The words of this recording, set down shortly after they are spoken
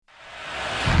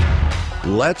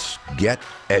Let's get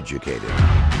educated.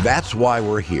 That's why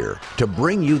we're here, to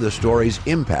bring you the stories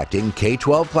impacting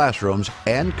K-12 classrooms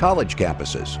and college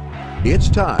campuses.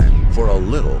 It's time for a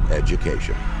little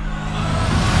education.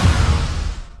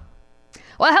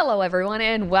 Well, hello, everyone,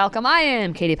 and welcome. I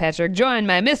am Katie Patrick, joined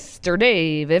by Mr.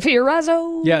 Dave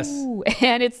Fiorazzo. Yes.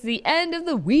 And it's the end of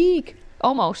the week.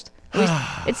 Almost.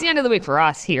 It's the end of the week for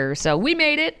us here, so we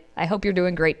made it. I hope you're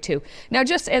doing great, too. Now,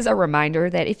 just as a reminder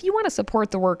that if you want to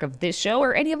support the work of this show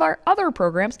or any of our other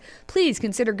programs, please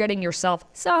consider getting yourself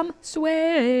some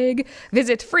swag.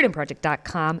 Visit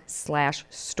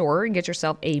freedomproject.com/store and get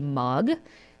yourself a mug.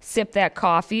 Sip that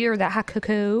coffee or that hot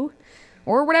cocoa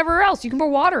or whatever else. You can put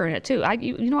water in it, too.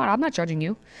 You know what? I'm not judging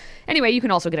you. Anyway, you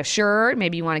can also get a shirt.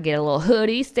 Maybe you want to get a little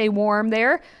hoodie. Stay warm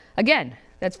there. Again,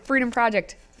 that's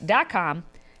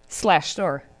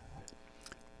freedomproject.com/store.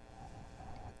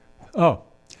 All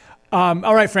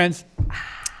right, friends.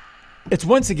 It's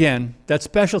once again that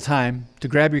special time to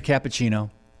grab your cappuccino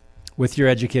with your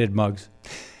educated mugs.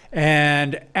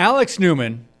 And Alex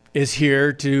Newman is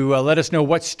here to let us know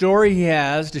what story he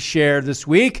has to share this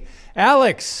week.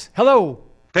 Alex, hello.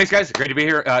 Thanks, guys. Great to be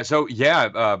here.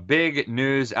 Big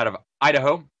news out of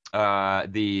Idaho.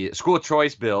 The school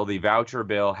choice bill, the voucher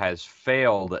bill, has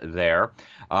failed there.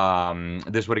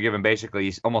 This would have given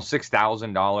basically almost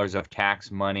 $6,000 of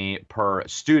tax money per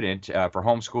student for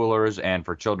homeschoolers and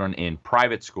for children in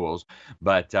private schools.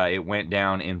 But it went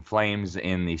down in flames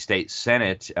in the state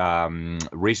Senate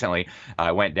recently.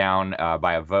 It went down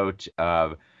by a vote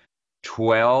of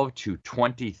 12 to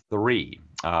 23.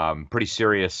 Pretty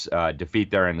serious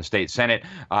defeat there in the state Senate.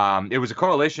 It was a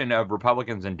coalition of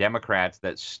Republicans and Democrats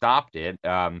that stopped it,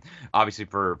 obviously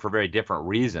for very different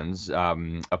reasons.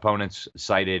 Opponents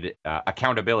cited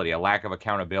accountability, a lack of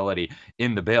accountability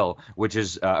in the bill, which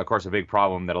is, of course, a big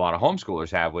problem that a lot of homeschoolers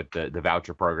have with the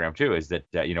voucher program, too, is that,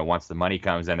 once the money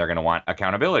comes, then they're going to want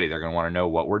accountability. They're going to want to know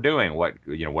what we're doing, what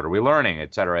are we learning,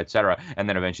 et cetera, and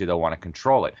then eventually they'll want to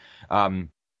control it.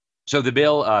 So the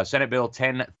bill, Senate Bill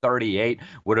 1038,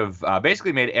 would have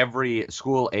basically made every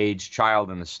school-age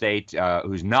child in the state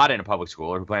who's not in a public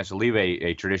school or who plans to leave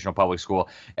a traditional public school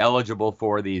eligible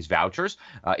for these vouchers.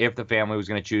 If the family was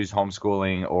going to choose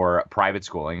homeschooling or private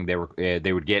schooling, they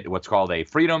would get what's called a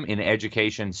Freedom in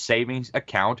Education savings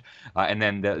account, and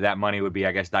then that money would be,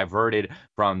 I guess, diverted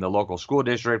from the local school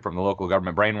district, from the local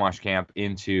government brainwash camp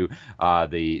into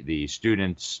the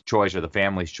student's choice or the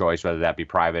family's choice, whether that be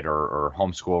private or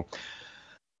homeschool.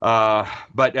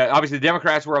 But obviously the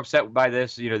Democrats were upset by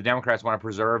this. The Democrats want to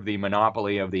preserve the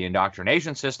monopoly of the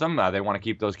indoctrination system. They want to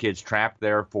keep those kids trapped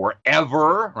there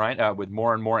forever, right? With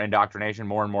more and more indoctrination,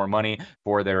 more and more money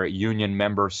for their union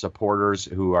member supporters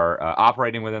who are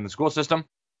operating within the school system.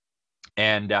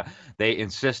 And they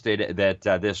insisted that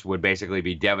this would basically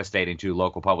be devastating to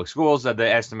local public schools.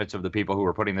 The estimates of the people who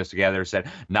were putting this together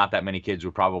said not that many kids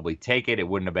would probably take it. It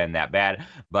wouldn't have been that bad.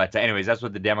 But anyways, that's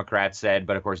what the Democrats said.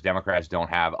 But of course, Democrats don't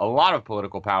have a lot of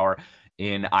political power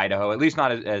in Idaho, at least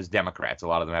not as Democrats. A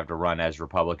lot of them have to run as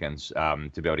Republicans to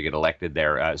be able to get elected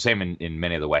there. Same in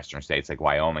many of the western states like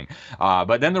Wyoming.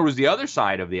 But then there was the other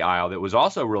side of the aisle that was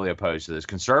also really opposed to this.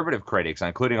 Conservative critics,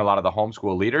 including a lot of the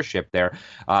homeschool leadership there,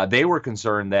 they were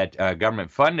concerned that government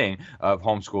funding of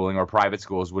homeschooling or private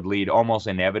schools would lead almost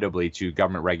inevitably to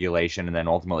government regulation and then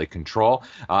ultimately control.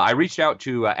 I reached out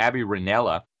to Abby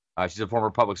Rinella. She's a former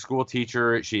public school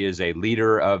teacher. She is a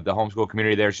leader of the homeschool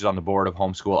community there. She's on the board of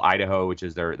Homeschool Idaho, which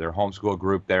is their homeschool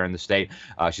group there in the state.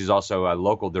 She's also a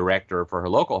local director for her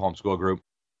local homeschool group.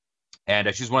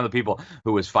 And she's one of the people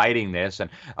who was fighting this.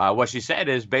 And what she said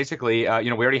is basically, we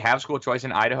already have school choice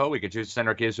in Idaho. We could choose to send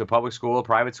our kids to a public school, a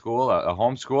private school, a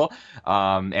homeschool.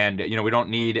 We don't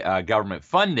need government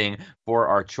funding for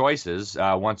our choices.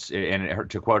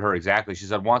 To quote her exactly, she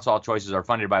said, once all choices are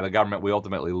funded by the government, we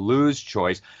ultimately lose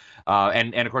choice.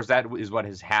 And of course, that is what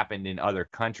has happened in other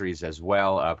countries as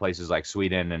well, places like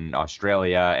Sweden and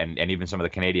Australia and even some of the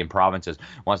Canadian provinces.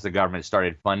 Once the government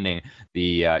started funding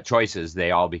the choices, they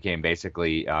all became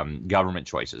basically government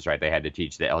choices, right? They had to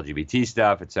teach the LGBT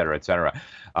stuff, et cetera, et cetera.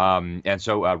 And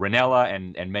so Rinella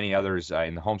and many others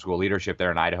in the homeschool leadership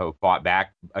there in Idaho fought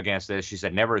back against this. She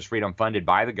said, never is freedom funded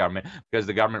by the government because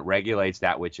the government regulates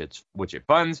that which it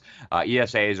funds.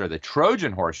 ESAs are the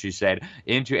Trojan horse, she said,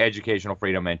 into educational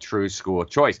freedom and true school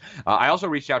choice. I also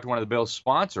reached out to one of the bill's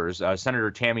sponsors,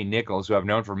 Senator Tammy Nichols, who I've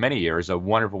known for many years, a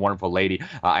wonderful, wonderful lady.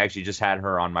 I actually just had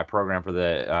her on my program for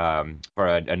a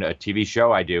TV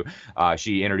show I do.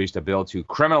 She introduced a bill to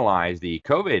criminalize the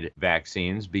COVID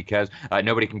vaccines because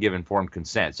nobody can give informed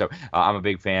consent. So I'm a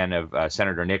big fan of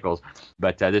Senator Nichols.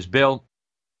 But this bill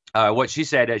What she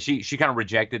said, she kind of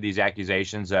rejected these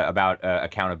accusations about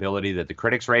accountability that the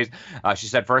critics raised. She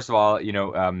said, first of all,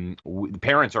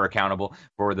 parents are accountable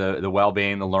for the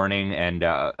well-being, the learning, and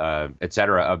et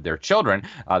cetera of their children.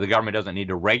 The government doesn't need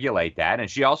to regulate that. And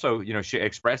she also, she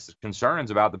expressed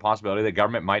concerns about the possibility that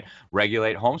government might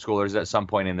regulate homeschoolers at some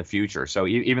point in the future. So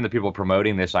even the people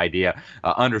promoting this idea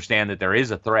understand that there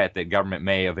is a threat that government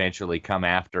may eventually come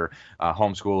after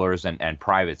homeschoolers and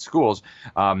private schools.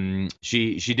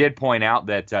 She did point out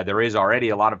that there is already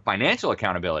a lot of financial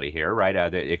accountability here, right?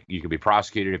 That you could be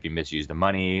prosecuted if you misuse the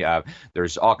money.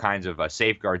 There's all kinds of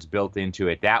safeguards built into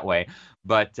it that way.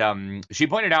 But she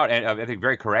pointed out, and I think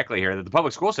very correctly here, that the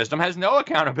public school system has no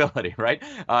accountability, right?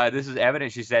 This is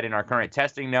evident, she said, in our current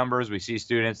testing numbers. We see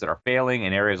students that are failing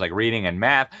in areas like reading and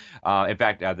math. In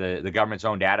fact, the government's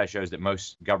own data shows that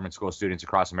most government school students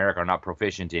across America are not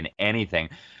proficient in anything.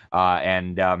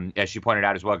 And as she pointed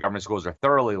out as well, government schools are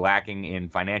thoroughly lacking in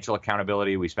financial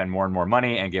accountability. We spend more and more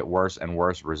money and get worse and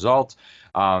worse results.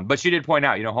 But she did point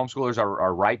out, homeschoolers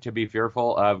are right to be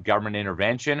fearful of government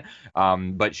intervention.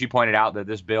 But she pointed out that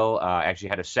this bill actually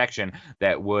had a section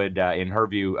that would, in her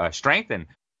view, strengthen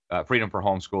freedom for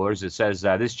homeschoolers. It says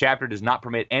this chapter does not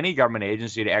permit any government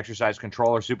agency to exercise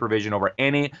control or supervision over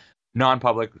any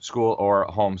non-public school or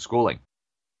homeschooling.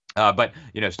 But,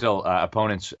 still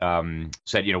opponents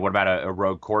said, what about a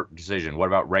rogue court decision? What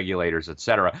about regulators, et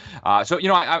cetera? So,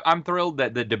 I'm thrilled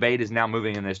that the debate is now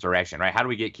moving in this direction, right? How do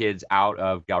we get kids out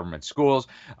of government schools?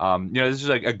 This is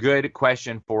a good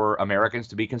question for Americans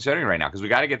to be considering right now, because we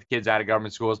got to get the kids out of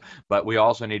government schools, but we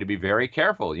also need to be very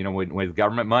careful. With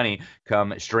government money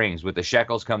come strings. With the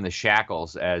shekels come the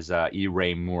shackles, as E.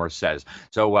 Ray Moore says.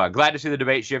 So glad to see the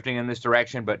debate shifting in this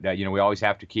direction, but, we always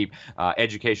have to keep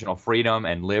educational freedom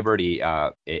and liberty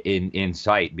in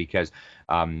sight, because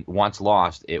once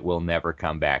lost, it will never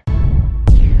come back.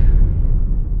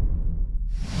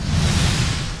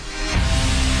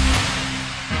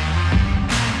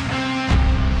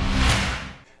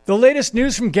 The latest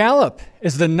news from Gallup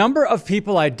is the number of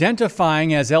people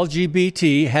identifying as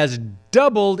LGBT has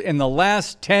doubled in the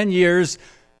last 10 years.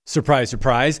 Surprise,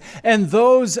 surprise. And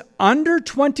those under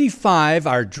 25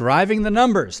 are driving the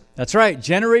numbers. That's right.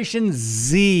 Generation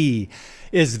Z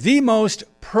is the most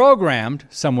programmed,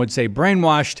 some would say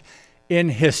brainwashed, in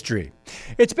history.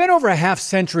 It's been over a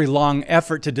half-century-long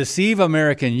effort to deceive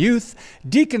American youth,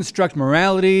 deconstruct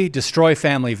morality, destroy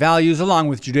family values along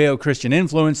with Judeo-Christian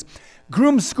influence,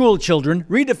 groom school children,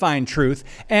 redefine truth,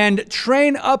 and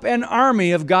train up an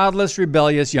army of godless,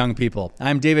 rebellious young people.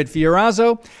 I'm David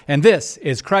Fiorazo, and this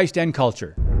is Christ and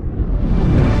Culture.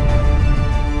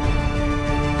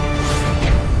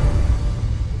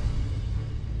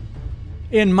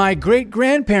 In my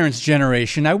great-grandparents'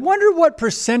 generation, I wonder what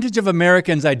percentage of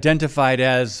Americans identified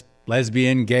as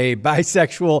lesbian, gay,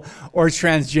 bisexual, or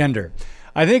transgender.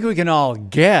 I think we can all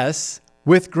guess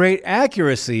with great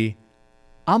accuracy,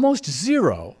 almost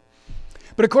zero.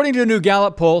 But according to a new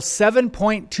Gallup poll,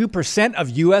 7.2% of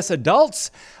U.S.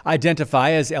 adults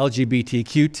identify as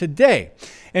LGBTQ today.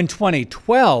 In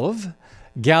 2012,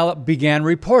 Gallup began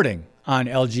reporting on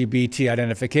LGBT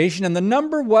identification, and the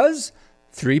number was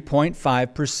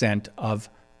 3.5% of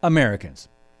Americans.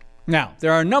 Now,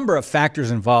 there are a number of factors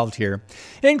involved here,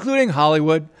 including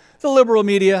Hollywood, the liberal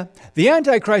media, the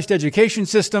Antichrist education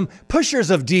system,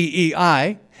 pushers of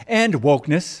DEI and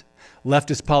wokeness,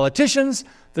 leftist politicians,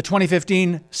 the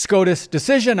 2015 SCOTUS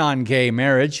decision on gay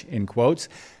marriage, in quotes,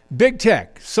 big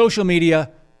tech, social media,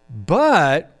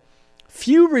 but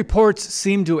few reports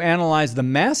seem to analyze the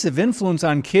massive influence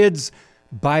on kids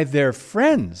by their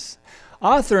friends.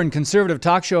 Author and conservative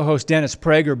talk show host Dennis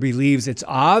Prager believes it's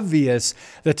obvious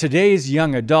that today's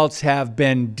young adults have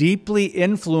been deeply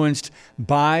influenced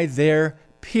by their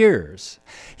peers.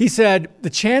 He said,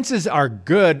 the chances are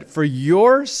good for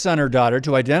your son or daughter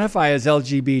to identify as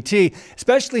LGBT,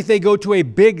 especially if they go to a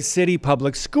big city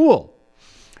public school.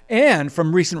 And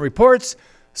from recent reports,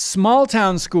 small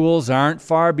town schools aren't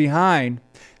far behind.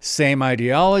 Same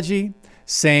ideology,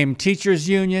 same teachers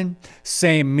union,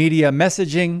 same media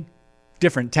messaging,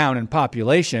 different town and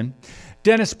population.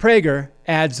 Dennis Prager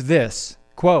adds this,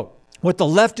 quote, what the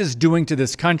left is doing to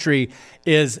this country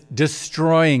is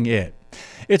destroying it.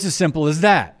 It's as simple as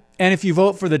that. And if you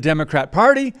vote for the Democrat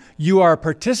Party, you are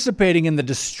participating in the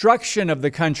destruction of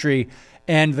the country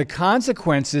and the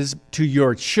consequences to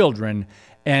your children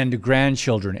and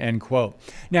grandchildren, end quote.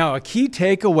 Now, a key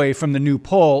takeaway from the new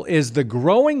poll is the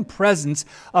growing presence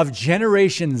of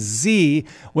Generation Z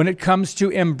when it comes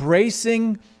to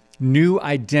embracing new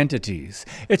identities.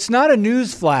 It's not a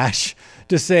news flash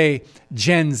to say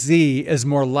Gen Z is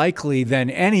more likely than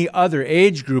any other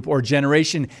age group or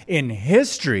generation in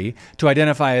history to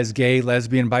identify as gay,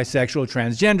 lesbian, bisexual,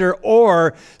 transgender,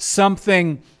 or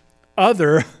something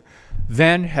other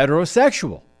than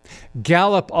heterosexual.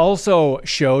 Gallup also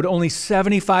showed only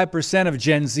 75% of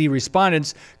Gen Z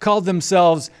respondents called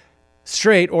themselves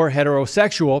straight or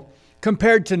heterosexual,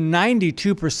 compared to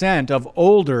 92% of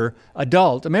older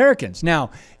adult Americans.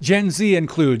 Now, Gen Z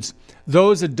includes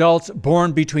those adults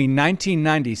born between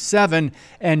 1997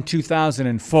 and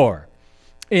 2004.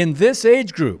 In this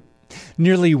age group,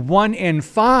 nearly 1 in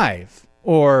 5,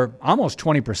 or almost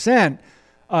 20%,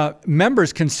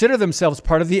 members consider themselves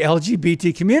part of the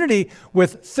LGBT community,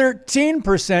 with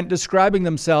 13% describing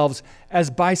themselves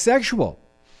as bisexual.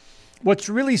 What's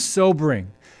really sobering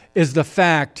is the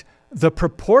fact the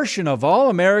proportion of all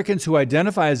Americans who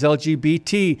identify as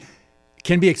LGBT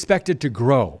can be expected to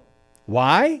grow.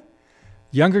 Why?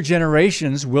 Younger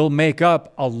generations will make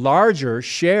up a larger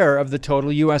share of the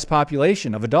total U.S.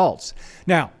 population of adults.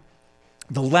 Now,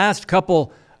 the last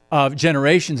couple of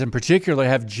generations in particular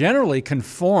have generally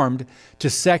conformed to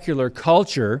secular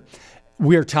culture. They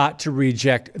were taught to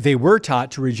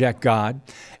reject God,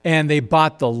 and they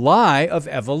bought the lie of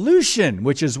evolution,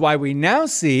 which is why we now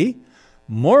see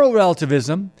moral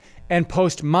relativism and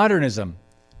postmodernism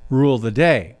rule the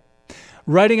day.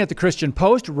 Writing at the Christian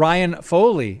Post, Ryan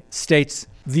Foley states,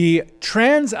 "The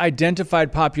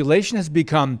trans-identified population has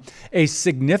become a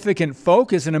significant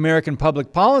focus in American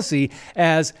public policy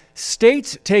as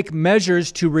states take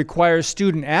measures to require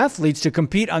student athletes to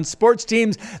compete on sports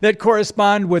teams that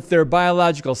correspond with their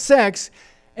biological sex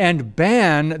and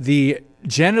ban the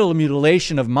genital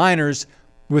mutilation of minors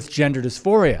with gender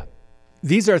dysphoria."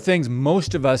 These are things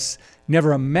most of us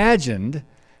never imagined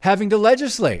having to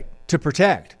legislate to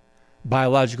protect: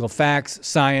 biological facts,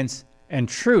 science, and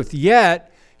truth.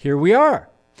 Yet, here we are.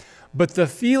 But the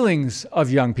feelings of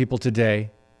young people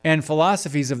today and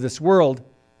philosophies of this world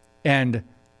and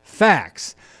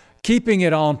facts, keeping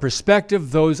it all in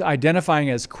perspective, those identifying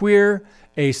as queer,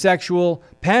 asexual,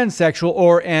 pansexual,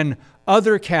 or an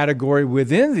other category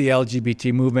within the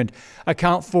LGBT movement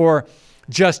account for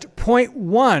just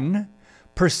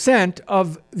 0.1%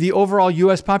 of the overall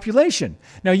U.S. population.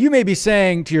 Now, you may be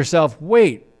saying to yourself,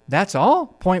 wait, that's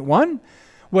all? 0.1?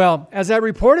 Well, as I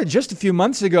reported just a few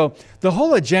months ago, the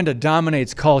whole agenda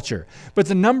dominates culture, but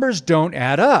the numbers don't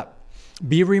add up.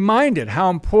 Be reminded how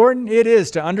important it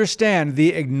is to understand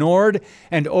the ignored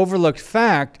and overlooked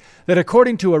fact that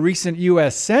according to a recent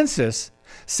U.S. census,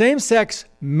 same-sex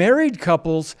married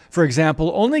couples, for example,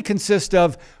 only consist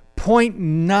of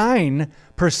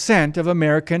 0.9% of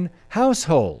American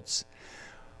households.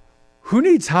 Who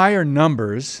needs higher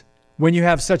numbers when you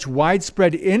have such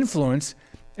widespread influence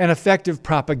and effective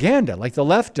propaganda like the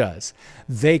left does?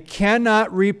 They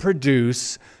cannot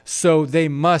reproduce, so they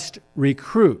must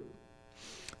recruit.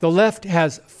 The left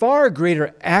has far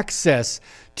greater access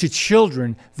to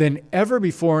children than ever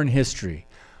before in history.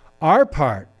 Our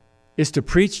part is to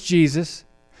preach Jesus,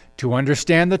 to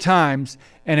understand the times,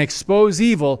 and expose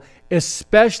evil,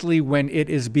 especially when it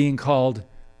is being called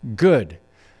good.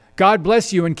 God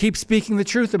bless you, and keep speaking the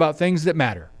truth about things that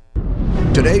matter.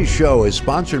 Today's show is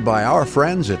sponsored by our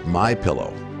friends at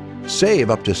MyPillow. Save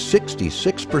up to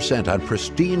 66% on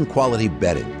pristine quality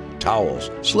bedding, towels,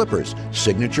 slippers,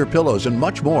 signature pillows, and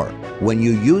much more when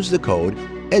you use the code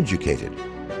EDUCATED.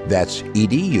 That's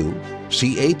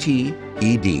EDUCATED.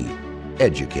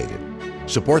 Educated.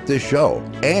 Support this show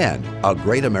and a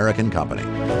great American company.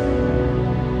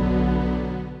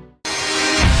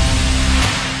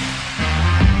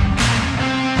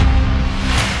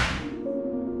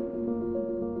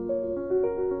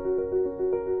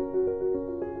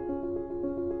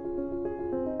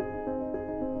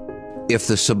 If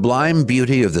the sublime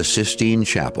beauty of the Sistine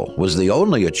Chapel was the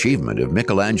only achievement of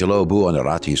Michelangelo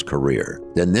Buonarroti's career,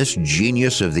 then this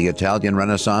genius of the Italian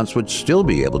Renaissance would still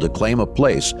be able to claim a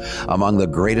place among the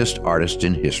greatest artists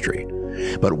in history.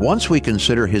 But once we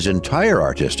consider his entire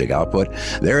artistic output,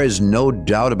 there is no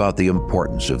doubt about the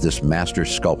importance of this master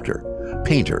sculptor,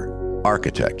 painter,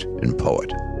 architect, and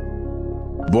poet.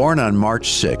 Born on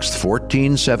March 6,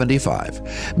 1475,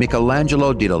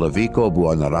 Michelangelo di Lodovico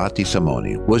Buonarroti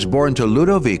Simoni was born to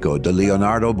Ludovico di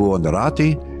Leonardo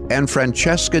Buonarroti and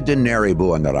Francesca di Neri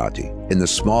Buonarroti in the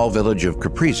small village of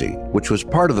Caprese, which was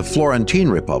part of the Florentine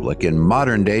Republic in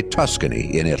modern-day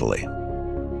Tuscany in Italy.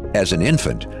 As an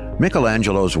infant,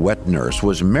 Michelangelo's wet nurse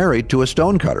was married to a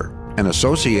stonecutter, an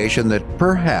association that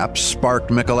perhaps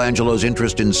sparked Michelangelo's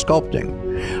interest in sculpting.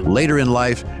 Later in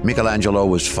life, Michelangelo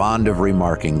was fond of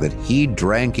remarking that he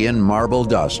drank in marble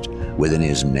dust within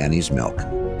his nanny's milk.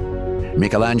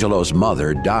 Michelangelo's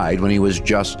mother died when he was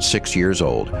just 6 years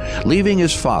old, leaving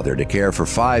his father to care for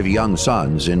 5 young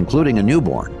sons, including a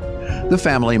newborn. The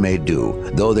family made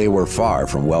do, though they were far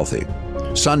from wealthy.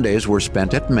 Sundays were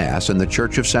spent at Mass in the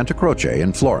Church of Santa Croce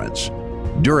in Florence.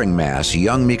 During Mass,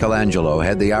 young Michelangelo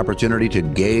had the opportunity to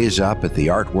gaze up at the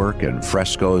artwork and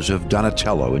frescoes of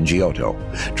Donatello and Giotto,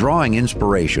 drawing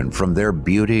inspiration from their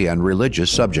beauty and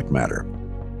religious subject matter.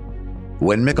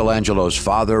 When Michelangelo's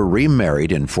father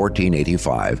remarried in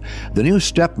 1485, the new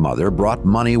stepmother brought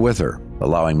money with her,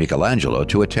 allowing Michelangelo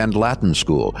to attend Latin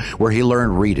school, where he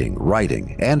learned reading,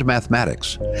 writing, and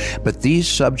mathematics. But these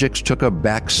subjects took a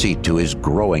back seat to his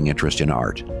growing interest in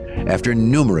art. After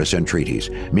numerous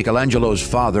entreaties, Michelangelo's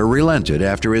father relented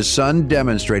after his son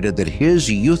demonstrated that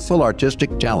his youthful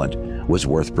artistic talent was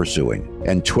worth pursuing.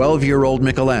 And 12-year-old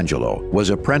Michelangelo was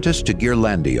apprenticed to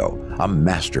Ghirlandaio, a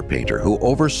master painter who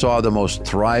oversaw the most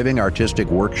thriving artistic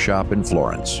workshop in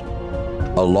Florence.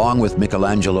 Along with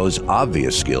Michelangelo's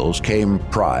obvious skills came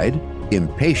pride,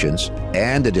 impatience,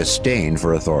 and a disdain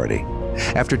for authority.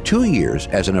 After 2 years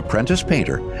as an apprentice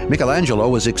painter, Michelangelo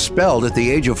was expelled at the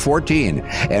age of 14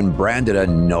 and branded a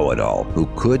know-it-all who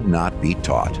could not be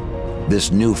taught.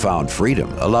 This newfound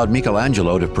freedom allowed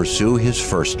Michelangelo to pursue his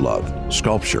first love,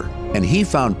 sculpture, and he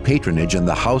found patronage in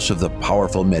the house of the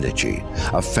powerful Medici,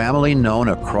 a family known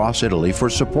across Italy for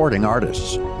supporting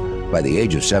artists. By the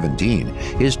age of 17,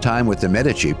 his time with the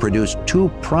Medici produced 2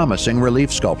 promising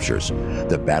relief sculptures,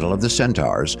 the Battle of the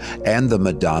Centaurs and the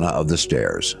Madonna of the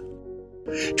Stairs.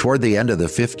 Toward the end of the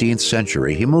 15th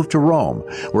century, he moved to Rome,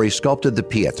 where he sculpted the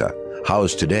Pieta,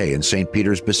 housed today in St.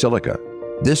 Peter's Basilica.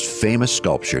 This famous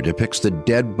sculpture depicts the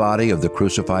dead body of the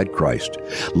crucified Christ,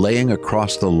 laying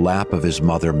across the lap of his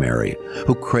mother Mary,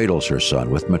 who cradles her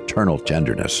son with maternal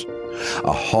tenderness.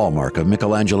 A hallmark of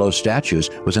Michelangelo's statues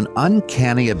was an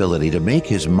uncanny ability to make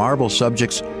his marble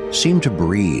subjects seem to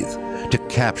breathe, to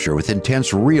capture with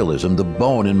intense realism the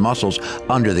bone and muscles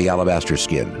under the alabaster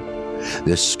skin.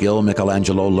 This skill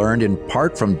Michelangelo learned in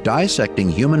part from dissecting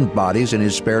human bodies in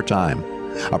his spare time,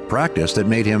 a practice that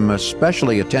made him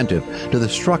especially attentive to the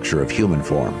structure of human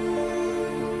form.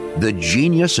 The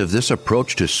genius of this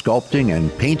approach to sculpting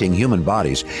and painting human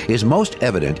bodies is most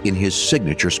evident in his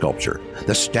signature sculpture,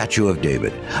 the Statue of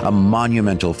David, a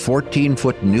monumental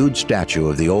 14-foot nude statue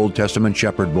of the Old Testament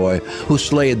shepherd boy who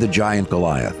slayed the giant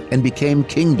Goliath and became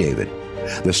King David.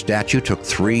 The statue took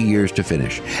 3 years to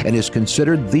finish and is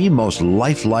considered the most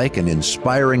lifelike and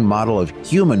inspiring model of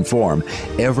human form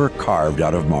ever carved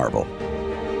out of marble.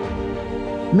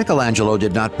 Michelangelo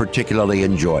did not particularly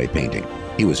enjoy painting.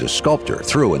 He was a sculptor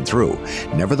through and through.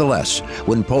 Nevertheless,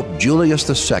 when Pope Julius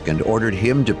II ordered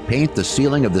him to paint the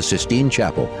ceiling of the Sistine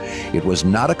Chapel, it was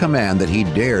not a command that he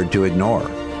dared to ignore.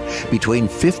 Between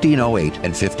 1508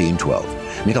 and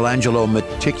 1512, Michelangelo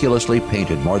meticulously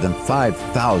painted more than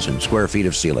 5,000 square feet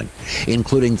of ceiling,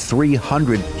 including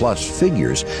 300-plus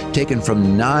figures taken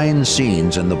from 9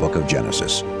 scenes in the book of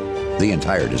Genesis. The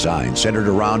entire design centered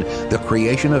around the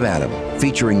creation of Adam,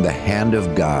 featuring the hand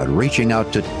of God reaching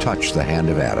out to touch the hand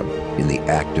of Adam in the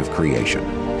act of creation.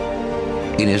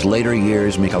 In his later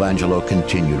years, Michelangelo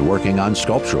continued working on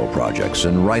sculptural projects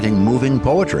and writing moving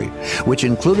poetry, which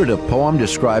included a poem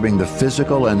describing the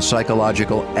physical and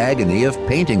psychological agony of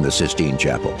painting the Sistine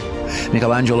Chapel.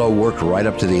 Michelangelo worked right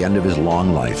up to the end of his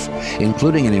long life,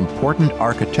 including an important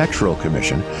architectural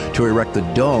commission to erect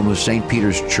the dome of St.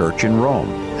 Peter's Church in Rome,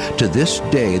 to this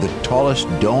day the tallest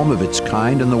dome of its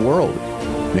kind in the world.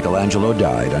 Michelangelo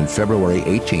died on February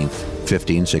 18,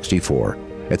 1564,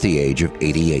 at the age of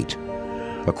 88.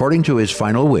 According to his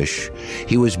final wish,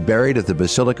 he was buried at the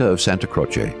Basilica of Santa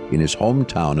Croce in his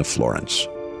hometown of Florence.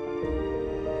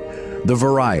 The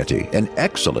variety and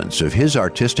excellence of his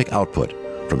artistic output,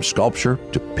 from sculpture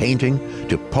to painting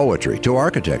to poetry to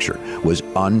architecture, was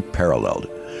unparalleled.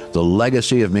 The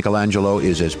legacy of Michelangelo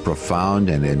is as profound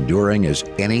and enduring as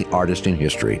any artist in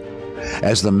history.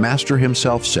 As the master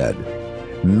himself said,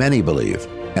 "Many believe,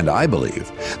 and I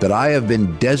believe, that I have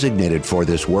been designated for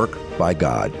this work by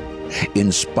God.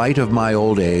 In spite of my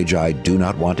old age, I do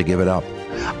not want to give it up.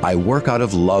 I work out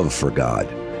of love for God,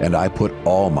 and I put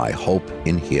all my hope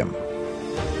in Him."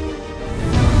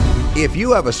 If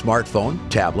you have a smartphone,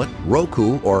 tablet,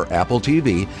 Roku, or Apple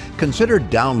TV, consider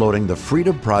downloading the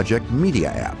Freedom Project Media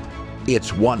app.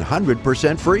 It's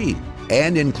 100% free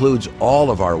and includes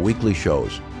all of our weekly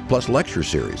shows, plus lecture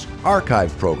series,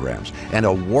 archive programs, and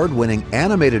award-winning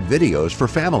animated videos for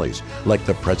families like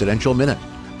the Presidential Minute,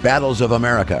 Battles of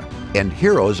America, and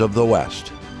Heroes of the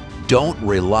West. Don't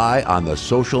rely on the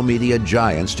social media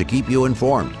giants to keep you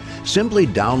informed. Simply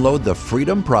download the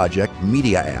Freedom Project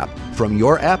Media app from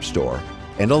your app store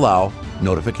and allow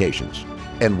notifications.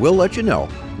 And we'll let you know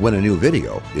when a new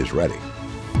video is ready.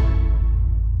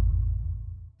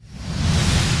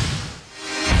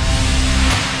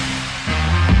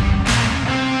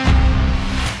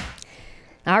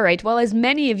 All right, well, as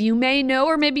many of you may know,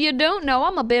 or maybe you don't know,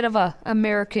 I'm a bit of a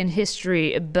American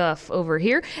history buff over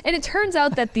here. And it turns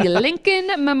out that the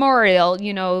Lincoln Memorial,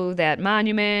 you know, that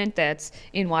monument that's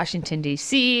in Washington,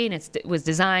 D.C., and it was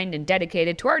designed and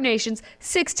dedicated to our nation's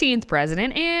 16th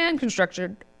president and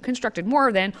constructed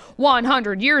more than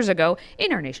 100 years ago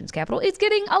in our nation's capital, it's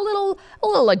getting a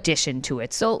little addition to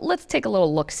it. So let's take a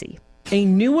little look-see. A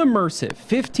new immersive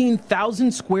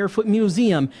 15,000 square foot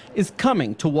museum is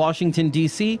coming to Washington,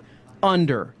 D.C.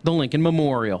 under the Lincoln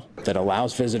Memorial. That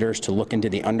allows visitors to look into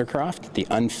the undercroft, the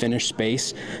unfinished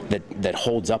space that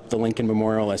holds up the Lincoln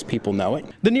Memorial as people know it.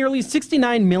 The nearly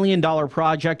 $69 million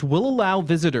project will allow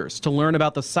visitors to learn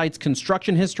about the site's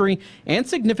construction history and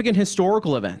significant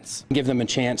historical events. Give them a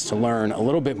chance to learn a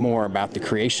little bit more about the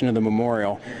creation of the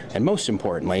memorial and, most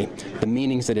importantly, the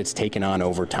meanings that it's taken on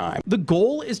over time. The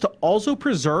goal is to also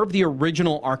preserve the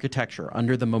original architecture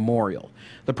under the memorial.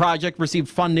 The project received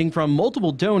funding from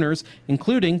multiple donors,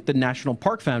 including the National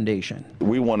Park Foundation.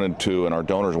 We wanted to, and our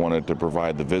donors wanted to,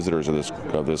 provide the visitors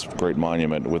of this great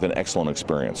monument with an excellent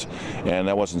experience. And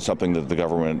that wasn't something that the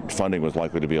government funding was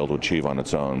likely to be able to achieve on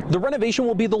its own. The renovation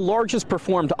will be the largest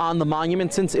performed on the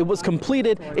monument since it was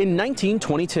completed in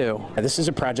 1922. This is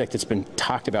a project that's been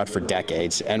talked about for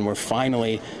decades, and we're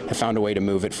finally have found a way to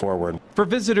move it forward. For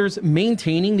visitors,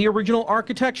 maintaining the original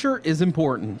architecture is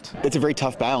important. It's a very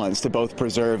tough balance to both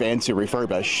preserve and to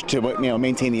refurbish, to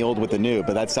maintain the old with the new,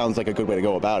 but that sounds like a good way to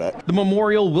go about it. The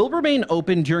memorial will remain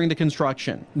open during the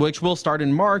construction, which will start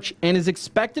in March and is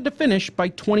expected to finish by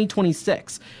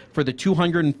 2026 for the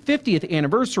 250th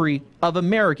anniversary of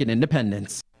American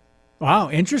independence. Wow,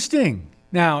 interesting.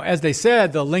 Now, as they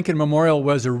said, the Lincoln Memorial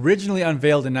was originally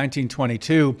unveiled in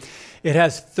 1922. It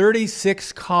has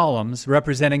 36 columns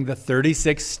representing the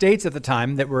 36 states at the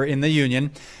time that were in the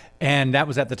Union. And that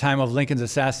was at the time of Lincoln's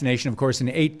assassination, of course, in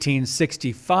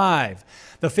 1865.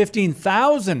 The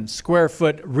 15,000 square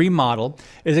foot remodel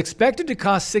is expected to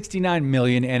cost $69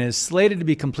 million and is slated to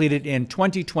be completed in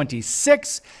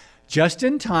 2026, just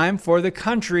in time for the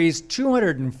country's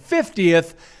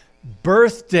 250th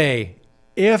birthday,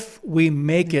 if we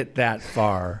make it that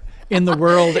far in the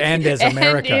world and as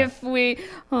America. And if we...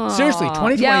 Seriously,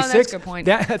 2026, yeah, that's a good point.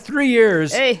 3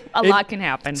 years. Hey, a lot can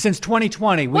happen. Since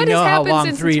 2020, we what know has how long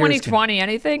since 3 years 2020?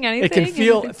 Anything? It can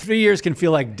feel, 3 years can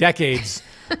feel like decades.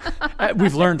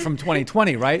 We've learned from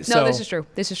 2020, right? No, this is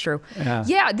true.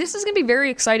 Yeah, this is going to be very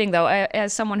exciting, though,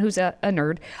 as someone who's a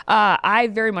nerd. I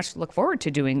very much look forward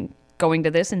to going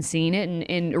to this and seeing it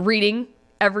and reading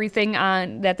everything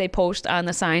on that they post on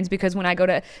the signs, because when I go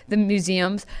to the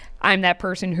museums, I'm that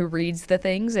person who reads the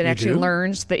things and actually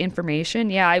learns the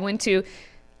information. Yeah, I've been to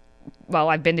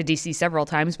DC several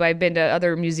times, but I've been to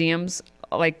other museums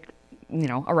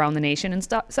around the nation and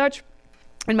such.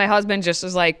 And my husband just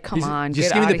was like, come on, just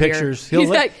get give out me the of pictures. Here. He'll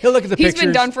look at the pictures. He's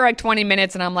been done for like 20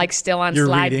 minutes and I'm like still on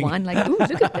slide reading. 1. Like, ooh,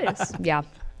 look at this. Yeah.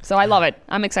 So I love it.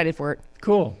 I'm excited for it.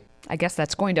 Cool. I guess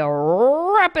that's going to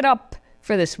wrap it up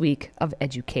for this week of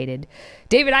Educated.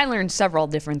 David, I learned several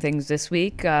different things this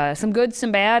week. Some good,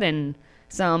 some bad, and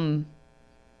some,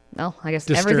 well, I guess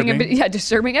disturbing.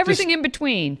 Disturbing. Everything in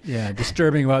between. Yeah,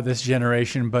 disturbing about this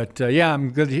generation. But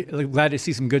I'm glad to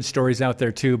see some good stories out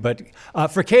there too. But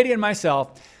for Katie and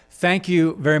myself, thank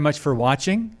you very much for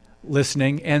watching,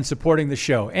 listening, and supporting the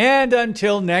show. And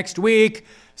until next week,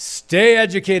 stay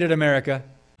educated, America.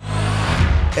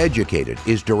 Educated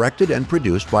is directed and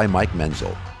produced by Mike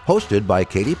Menzel. Hosted by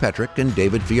Katie Petrick and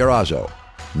David Fiorazzo.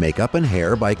 Makeup and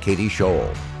hair by Katie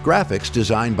Scholl. Graphics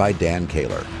designed by Dan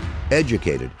Kaler.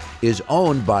 Educated is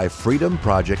owned by Freedom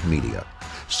Project Media.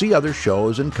 See other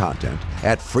shows and content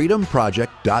at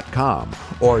freedomproject.com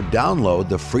or download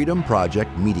the Freedom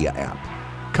Project Media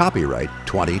app. Copyright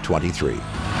 2023.